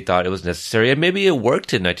time and they thought it was necessary, and maybe it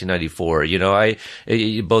worked in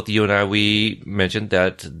 1994. Both you and I, we mentioned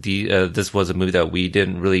that this was a movie that we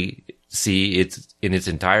didn't really see in its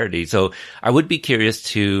entirety. So I would be curious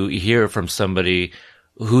to hear from somebody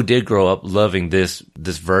who did grow up loving this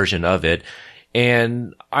version of it.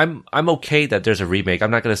 And I'm okay that there's a remake. I'm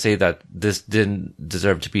not going to say that this didn't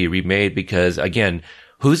deserve to be remade because, again,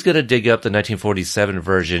 who's going to dig up the 1947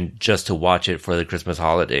 version just to watch it for the Christmas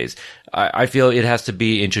holidays? I feel it has to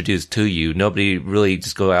be introduced to you. Nobody really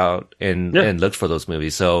just go out and look for those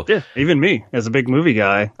movies. So yeah, even me as a big movie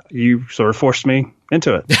guy, you sort of forced me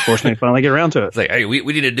into it. Forced me to finally get around to it. It's like, hey, we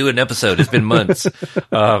need to do an episode. It's been months.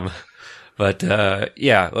 But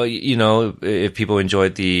if people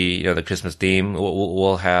enjoyed the Christmas theme,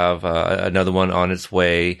 we'll have another one on its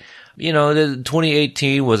way.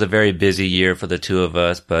 2018 was a very busy year for the two of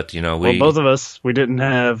us, but both of us, we didn't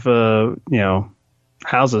have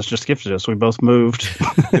houses just gifted us. We both moved.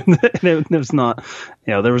 It was not,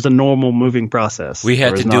 there was a normal moving process. We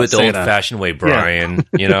had to do it the old-fashioned way, Brian.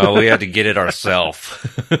 Yeah. We had to get it ourselves.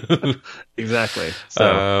 Exactly.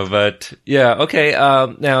 So, but yeah, okay.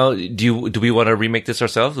 Now, do we want to remake this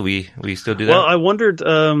ourselves? Do we still do that? Well, I wondered.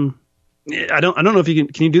 I don't know if you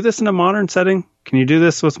can you do this in a modern setting? Can you do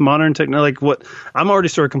this with modern technology? Like what I'm already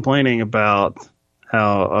sort of complaining about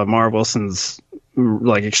how Mara Wilson's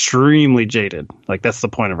like extremely jaded. Like that's the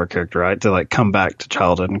point of her character, right? To like come back to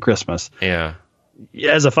childhood and Christmas. Yeah.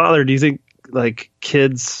 As a father, do you think like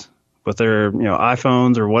kids with their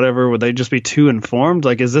iPhones or whatever, would they just be too informed?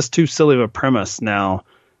 Like, is this too silly of a premise now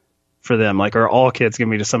for them? Like, are all kids going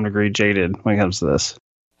to be to some degree jaded when it comes to this?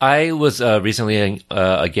 I was recently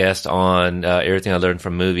a guest on Everything I Learned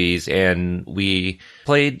from Movies, and we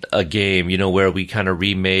played a game, where we kind of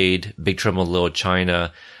remade Big Trouble in Little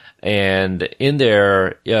China. And in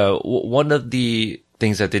there, one of the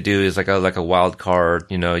things that they do is like a wild card.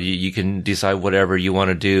 You can decide whatever you want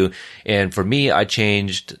to do. And for me, I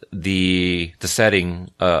changed the setting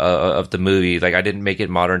of the movie. Like I didn't make it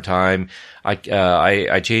modern time.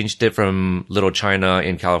 I changed it from Little China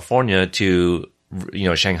in California to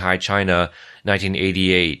Shanghai, China,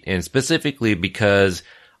 1988. And specifically because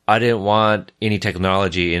I didn't want any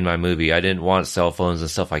technology in my movie. I didn't want cell phones and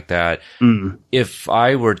stuff like that. Mm. If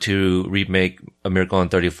I were to remake A Miracle on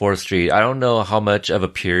 34th Street, I don't know how much of a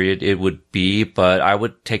period it would be, but I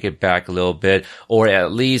would take it back a little bit, or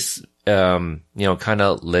at least, kind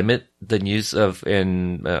of limit the use of,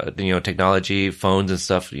 technology, phones and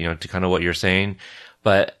stuff, to kind of what you're saying.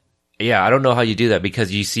 But yeah, I don't know how you do that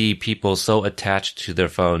because you see people so attached to their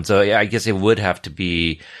phone. So yeah, I guess it would have to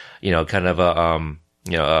be, kind of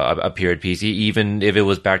a period piece, even if it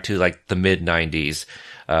was back to like the mid 90s.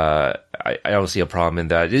 I don't see a problem in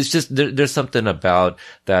that. It's just, there's something about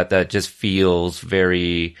that just feels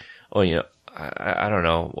very, I don't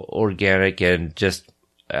know, organic and just,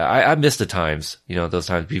 I miss the times, those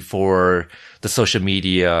times before the social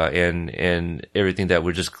media and everything that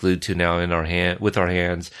we're just glued to now with our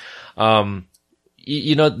hands.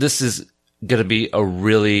 This is going to be a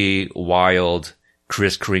really wild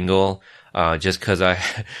Kris Kringle, just cause I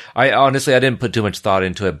honestly, I didn't put too much thought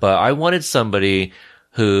into it, but I wanted somebody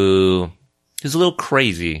who's a little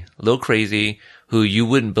crazy, who you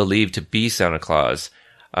wouldn't believe to be Santa Claus.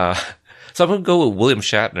 So I'm going to go with William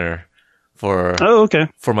Shatner for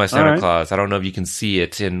my Santa Claus. I don't know if you can see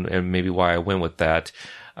it and maybe why I went with that.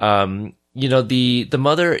 The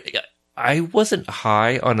mother, I wasn't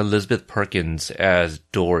high on Elizabeth Perkins as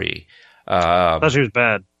Dory. I thought she was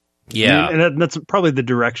bad. Yeah. And that's probably the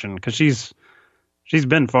direction, because she's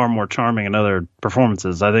been far more charming in other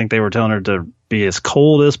performances. I think they were telling her to be as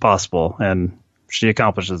cold as possible, and she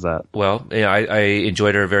accomplishes that. Well, I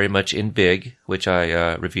enjoyed her very much in Big, which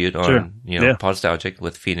I reviewed on, Podstalgic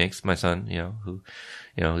with Phoenix, my son,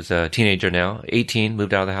 who's a teenager now, 18,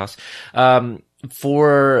 moved out of the house.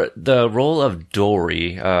 For the role of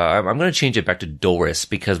Dory, I'm going to change it back to Doris,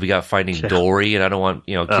 because we got Finding Dory, and I don't want,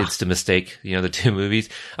 kids to mistake, the two movies.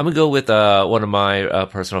 I'm going to go with, one of my,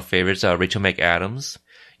 personal favorites, Rachel McAdams.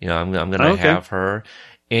 I'm going to have her.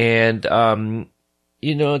 And,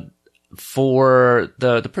 for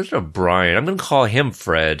the person of Brian, I'm going to call him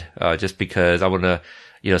Fred, just because I want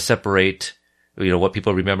to, separate, what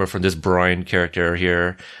people remember from this Brian character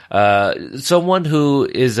here. Someone who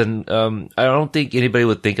is I don't think anybody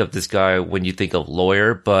would think of this guy when you think of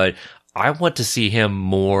lawyer, but I want to see him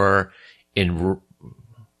more I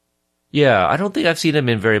don't think I've seen him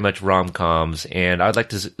in very much rom-coms, and I'd like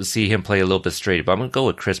to see him play a little bit straight, but I'm going to go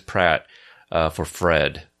with Chris Pratt, for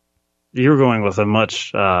Fred. You're going with a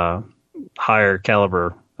much, higher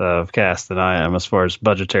caliber of cast than I am as far as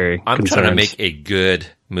budgetary I'm concerns. trying to make a good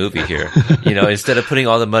movie here. Instead of putting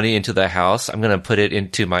all the money into the house, I'm going to put it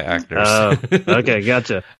into my actors. Okay,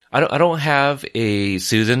 gotcha. I don't have a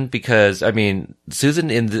Susan, because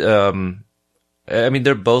Susan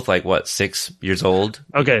they're both like 6 years old.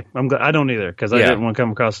 Okay, I don't either, because I didn't want to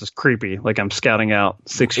come across as creepy, like I'm scouting out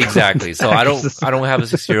 6 years. Exactly. So I don't have a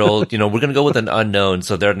 6-year-old. We're gonna go with an unknown,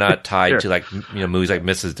 so they're not tied to movies like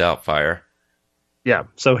Mrs. Doubtfire. Yeah.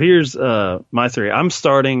 So here's my theory. I'm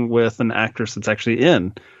starting with an actress that's actually in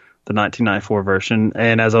the 1994 version,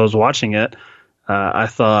 and as I was watching it, I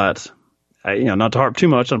thought, not to harp too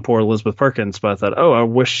much on poor Elizabeth Perkins, but I thought, I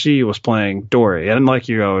wish she was playing Dory. I didn't like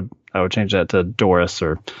you. I would change that to Doris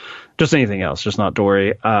or just anything else, just not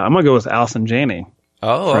Dory. I'm going to go with Allison Janney.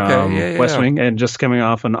 Oh, okay. West Wing, and just coming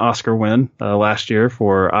off an Oscar win last year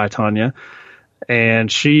for I, Tonya.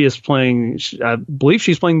 And she is playing, I believe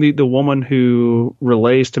she's playing the woman who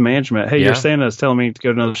relays to management, hey, your Santa is telling me to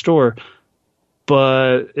go to another store.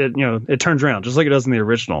 But it turns around just like it does in the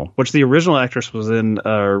original, which the original actress was in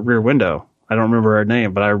Rear Window. I don't remember her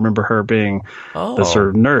name, but I remember her being the sort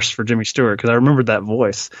of nurse for Jimmy Stewart, because I remembered that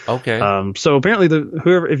voice. Okay. So apparently,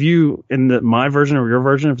 if you in my version or your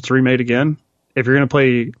version, if it's remade again, if you're going to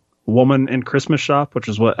play Woman in Christmas Shop, which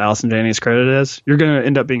is what Allison Janney's credited as, you're going to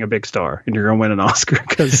end up being a big star and you're going to win an Oscar,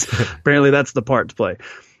 because apparently that's the part to play.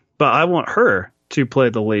 But I want her to play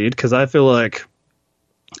the lead, because I feel like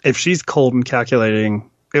if she's cold and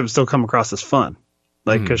calculating, it would still come across as fun.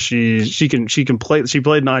 Like, because she can play. She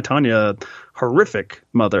played in I, Tonya, a horrific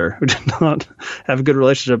mother who did not have a good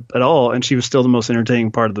relationship at all, and she was still the most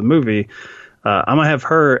entertaining part of the movie. I'm gonna have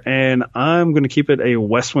her, and I'm gonna keep it a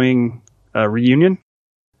West Wing reunion.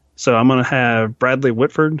 So I'm gonna have Bradley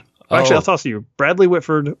Whitford. Actually, I'll toss you Bradley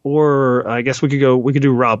Whitford, or I guess we could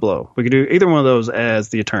do Rob Lowe. We could do either one of those as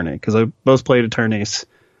the attorney, because they both played attorneys,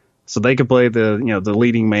 so they could play the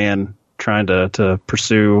leading man trying to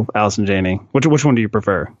pursue Allison Janney. Which one do you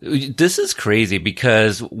prefer? This is crazy,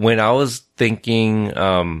 because when I was thinking,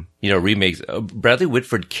 remakes, Bradley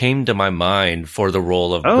Whitford came to my mind for the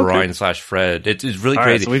role of Brian / Fred. It's really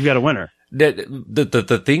crazy. Right, so we've got a winner.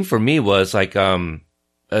 The thing for me was like,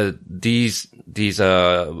 these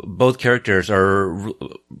both characters are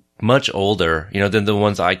much older, than the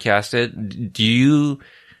ones I casted. Do you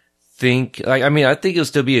think, I think it'll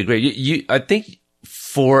still be a great, I think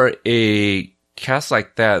for a cast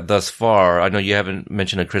like that thus far, I know you haven't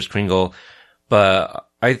mentioned a Kris Kringle, but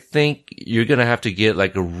I think you're going to have to get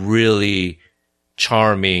like a really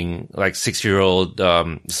charming, like 6-year-old,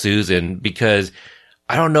 Susan, because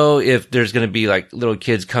I don't know if there's going to be like little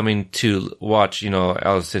kids coming to watch,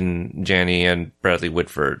 Allison Janney and Bradley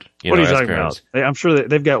Whitford. What are you talking about? I'm sure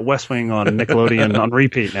they've got West Wing on Nickelodeon on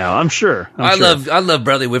repeat now. I'm sure. I love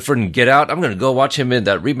Bradley Whitford and Get Out. I'm going to go watch him in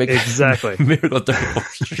that remake. Exactly. Miracle on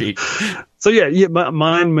 34th Street. So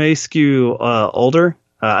mine may skew older.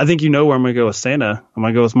 I think you know where I'm going to go with Santa. I'm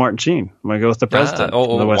going to go with Martin Sheen. I'm going to go with the president.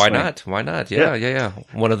 Why not? Why not? Yeah.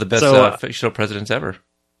 One of the best fictional presidents ever.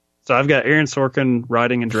 So I've got Aaron Sorkin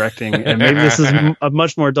writing and directing, and maybe this is a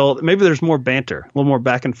much more adult. Maybe there's more banter, a little more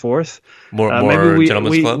back and forth. More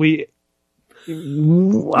Gentleman's Club?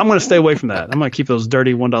 I'm going to stay away from that. I'm going to keep those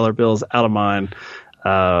dirty $1 bills out of mine.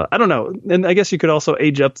 I don't know. And I guess you could also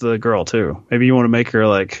age up the girl, too. Maybe you want to make her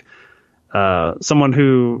like someone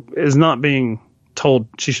who is not being told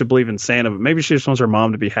she should believe in Santa, but maybe she just wants her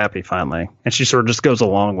mom to be happy finally, and she sort of just goes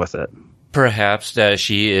along with it. Perhaps that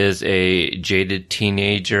she is a jaded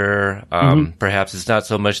teenager. Perhaps it's not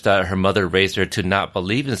so much that her mother raised her to not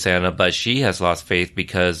believe in Santa, but she has lost faith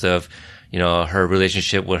because of, her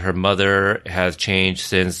relationship with her mother has changed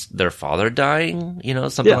since their father dying,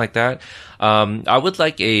 something like that. I would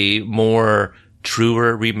like a more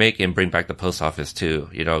truer remake and bring back the post office too,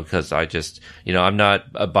 because I just, I'm not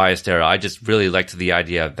a biased there. I just really liked the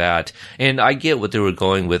idea of that. And I get what they were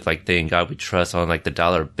going with, like, the In God We Trust on, like, the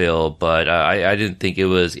dollar bill, but I didn't think it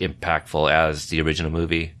was impactful as the original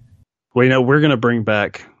movie. Well, we're going to bring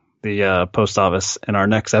back the post office in our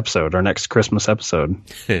next episode, our next Christmas episode.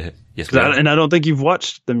 Yes, and I don't think you've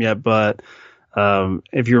watched them yet, but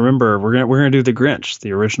if you remember, we're gonna do The Grinch,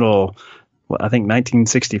 the original, I think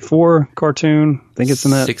 1964 cartoon. I think it's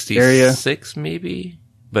in that 66 maybe.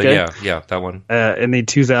 But okay. yeah, that one. In the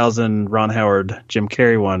 2000 Ron Howard, Jim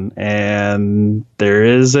Carrey one, and there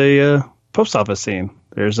is a post office scene.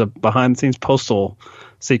 There's a behind the scenes postal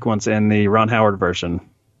sequence in the Ron Howard version.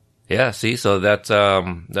 Yeah, see, so that's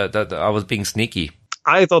that I was being sneaky.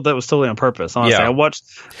 I thought that was totally on purpose. Honestly, yeah.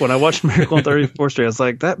 When I watched Miracle on 34th Street, I was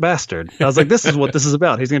like, that bastard. I was like, this is what this is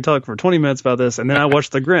about. He's going to talk for 20 minutes about this. And then I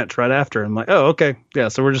watched The Grinch right after. And I'm like, oh, okay. Yeah.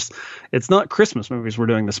 So it's not Christmas movies we're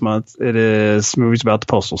doing this month. It is movies about the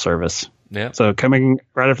Postal Service. Yeah. So coming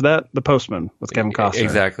right after that, The Postman with Kevin Costner.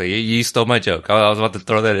 Exactly. You stole my joke. I was about to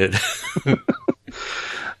throw that in.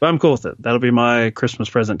 But I'm cool with it. That'll be my Christmas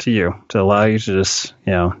present to you, to allow you to just,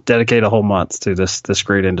 dedicate a whole month to this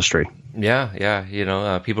great industry.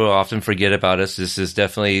 Yeah. People often forget about us. This is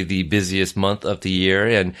definitely the busiest month of the year,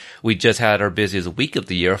 and we just had our busiest week of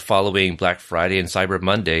the year following Black Friday and Cyber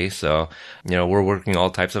Monday. So, we're working all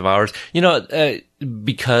types of hours.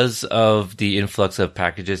 Because of the influx of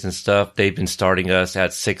packages and stuff, they've been starting us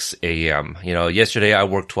at 6 a.m. Yesterday I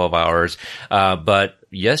worked 12 hours, but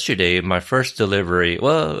yesterday my first delivery,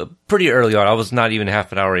 pretty early on, I was not even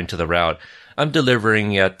half an hour into the route. I'm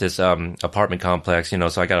delivering at this apartment complex,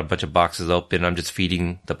 so I got a bunch of boxes open. I'm just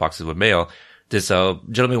feeding the boxes with mail. This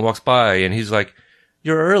gentleman walks by and he's like,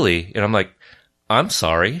 "You're early." And I'm like, "I'm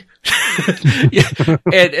sorry."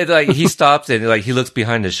 and like he stops and like he looks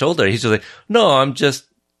behind his shoulder. He's just like, "No, I'm just,"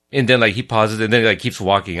 and then like he pauses and then like keeps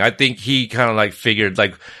walking. I think he kind of like figured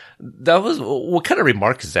like, that was, what kind of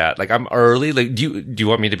remark is that? Like, I'm early. Like, do you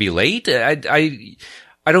want me to be late?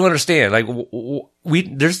 I don't understand. Like,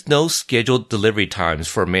 there's no scheduled delivery times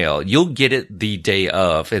for mail. You'll get it the day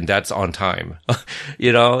of, and that's on time.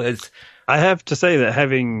 I have to say that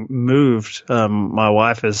having moved, my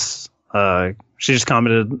wife is, she just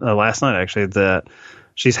commented last night actually that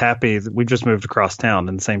she's happy that we just moved across town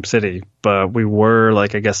in the same city, but we were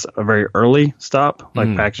like, I guess, a very early stop,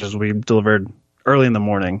 like packages we delivered early in the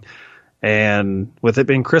morning. And with it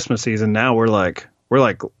being Christmas season, now we're like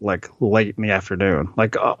late in the afternoon,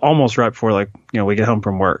 like almost right before we get home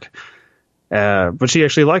from work. But she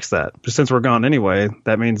actually likes that. But since we're gone anyway,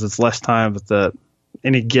 that means it's less time that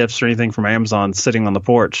any gifts or anything from Amazon sitting on the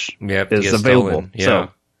porch is available. Yeah.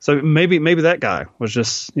 So maybe that guy was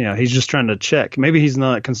just, he's just trying to check. Maybe he's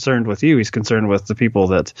not concerned with you. He's concerned with the people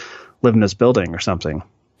that live in this building or something.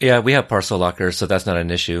 Yeah, we have parcel lockers, so that's not an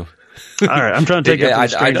issue. All right, I'm trying to take it from a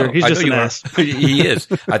stranger. He's just an ass. He is.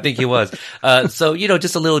 I think he was. So,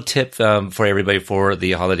 just a little tip for everybody for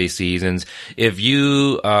the holiday seasons. If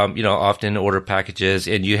you, often order packages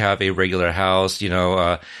and you have a regular house,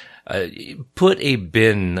 put a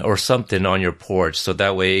bin or something on your porch so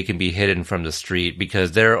that way it can be hidden from the street,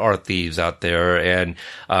 because there are thieves out there, and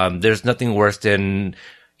there's nothing worse than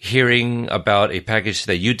hearing about a package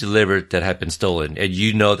that you delivered that had been stolen, and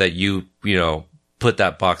that you put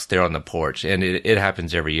that box there on the porch, and it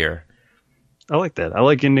happens every year. I like that. I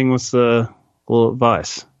like ending with a little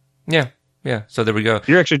advice. Yeah. So there we go.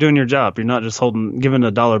 You're actually doing your job. You're not just giving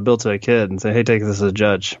a $1 bill to a kid and say, "Hey, take this as a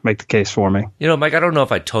judge. Make the case for me." Mike, I don't know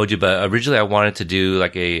if I told you, but originally I wanted to do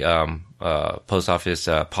like a post office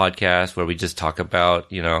podcast where we just talk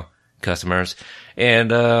about customers,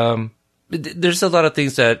 and there's a lot of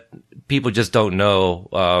things that people just don't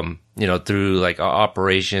know. Through like our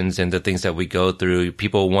operations and the things that we go through,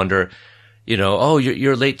 people wonder, oh,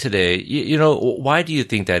 you're late today. Why do you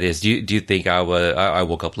think that is? Do you think I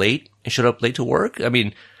woke up late and showed up late to work? I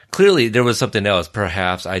mean, clearly there was something else.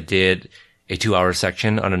 Perhaps I did a 2-hour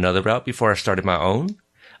section on another route before I started my own.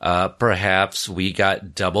 Perhaps we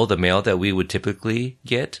got double the mail that we would typically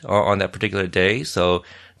get on that particular day. So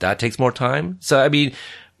that takes more time. So, I mean,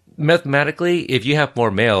 mathematically, if you have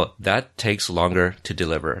more mail, that takes longer to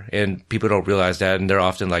deliver. And people don't realize that. And they're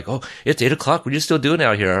often like, oh, it's 8 o'clock. What are you still doing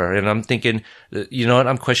out here? And I'm thinking, you know what?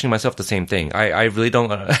 I'm questioning myself the same thing. I really don't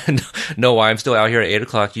know why I'm still out here at 8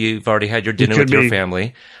 o'clock. You've already had your dinner with your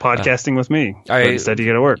family. Podcasting with me. Instead you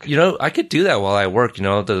go to work. I could do that while I work, the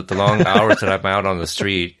long hours that I'm out on the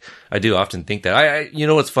street. I do often think that.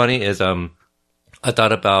 What's funny is, I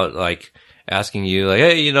thought about like, asking you like,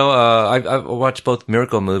 hey, I watched both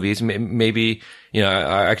Miracle movies. Maybe,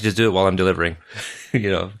 I could just do it while I'm delivering.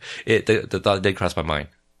 The thought did cross my mind.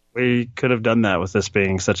 We could have done that with this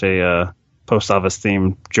being such a post office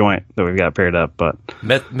themed joint that we've got paired up, but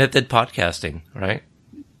method podcasting, right?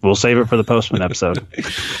 We'll save it for the Postman episode.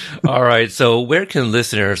 All right. So where can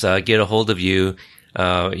listeners get a hold of you?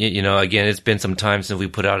 Again, it's been some time since we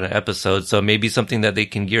put out an episode, so maybe something that they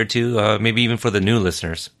can gear to, maybe even for the new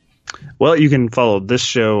listeners. Well, you can follow this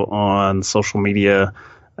show on social media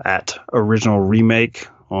at Original Remake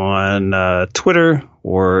on Twitter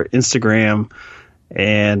or Instagram.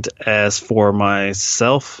 And as for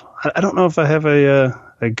myself, I don't know if I have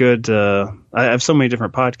a good. I have so many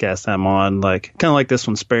different podcasts I'm on, like kind of like this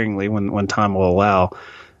one sparingly when time will allow.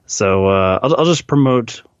 So I'll just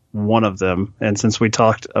promote one of them. And since we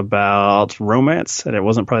talked about romance, and it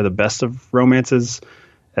wasn't probably the best of romances.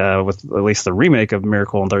 With at least the remake of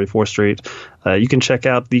Miracle on 34th Street, you can check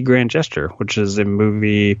out The Grand Gesture, which is a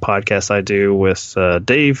movie podcast I do with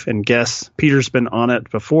Dave and guests. Peter's been on it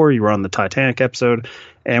before. You were on the Titanic episode,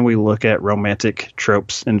 and we look at romantic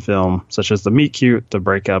tropes in film, such as the meet cute, the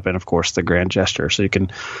breakup, and, of course, The Grand Gesture. So you can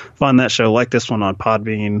find that show like this one on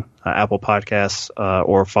Podbean, Apple Podcasts,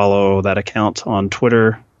 or follow that account on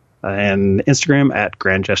Twitter and Instagram at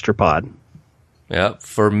Grand Gesture Pod. Yeah,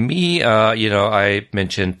 for me, I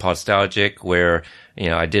mentioned Podstalgic, where,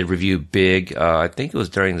 I did review Big, I think it was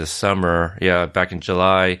during the summer, back in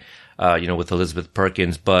July, with Elizabeth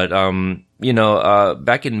Perkins. But,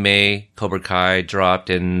 back in May, Cobra Kai dropped,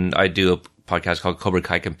 and I do a podcast called Cobra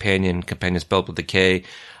Kai Companion spelled with a K.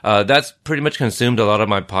 That's pretty much consumed a lot of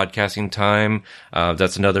my podcasting time.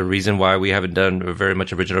 That's another reason why we haven't done very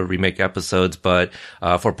much original remake episodes. But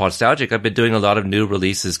for Podstalgic, I've been doing a lot of new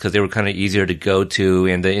releases because they were kind of easier to go to,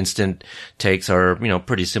 and the instant takes are,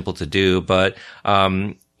 pretty simple to do. But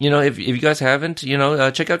if you guys haven't,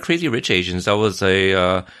 check out Crazy Rich Asians. That was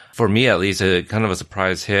for me at least, a kind of a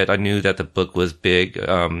surprise hit. I knew that the book was big.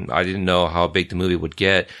 I didn't know how big the movie would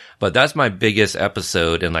get, but that's my biggest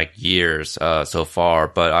episode in like years, so far.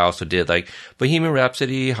 But I also did like Bohemian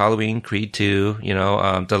Rhapsody, Halloween, Creed 2,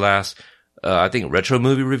 the last, I think retro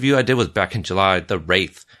movie review I did was back in July, The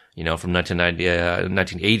Wraith. From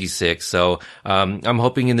 1986. So, I'm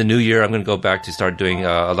hoping in the new year, I'm going to go back to start doing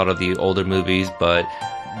a lot of the older movies, but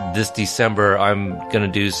this December, I'm going to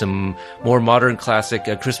do some more modern classic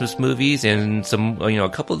Christmas movies and some,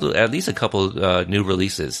 at least a couple new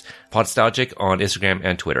releases. Podstalgic on Instagram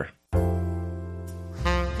and Twitter.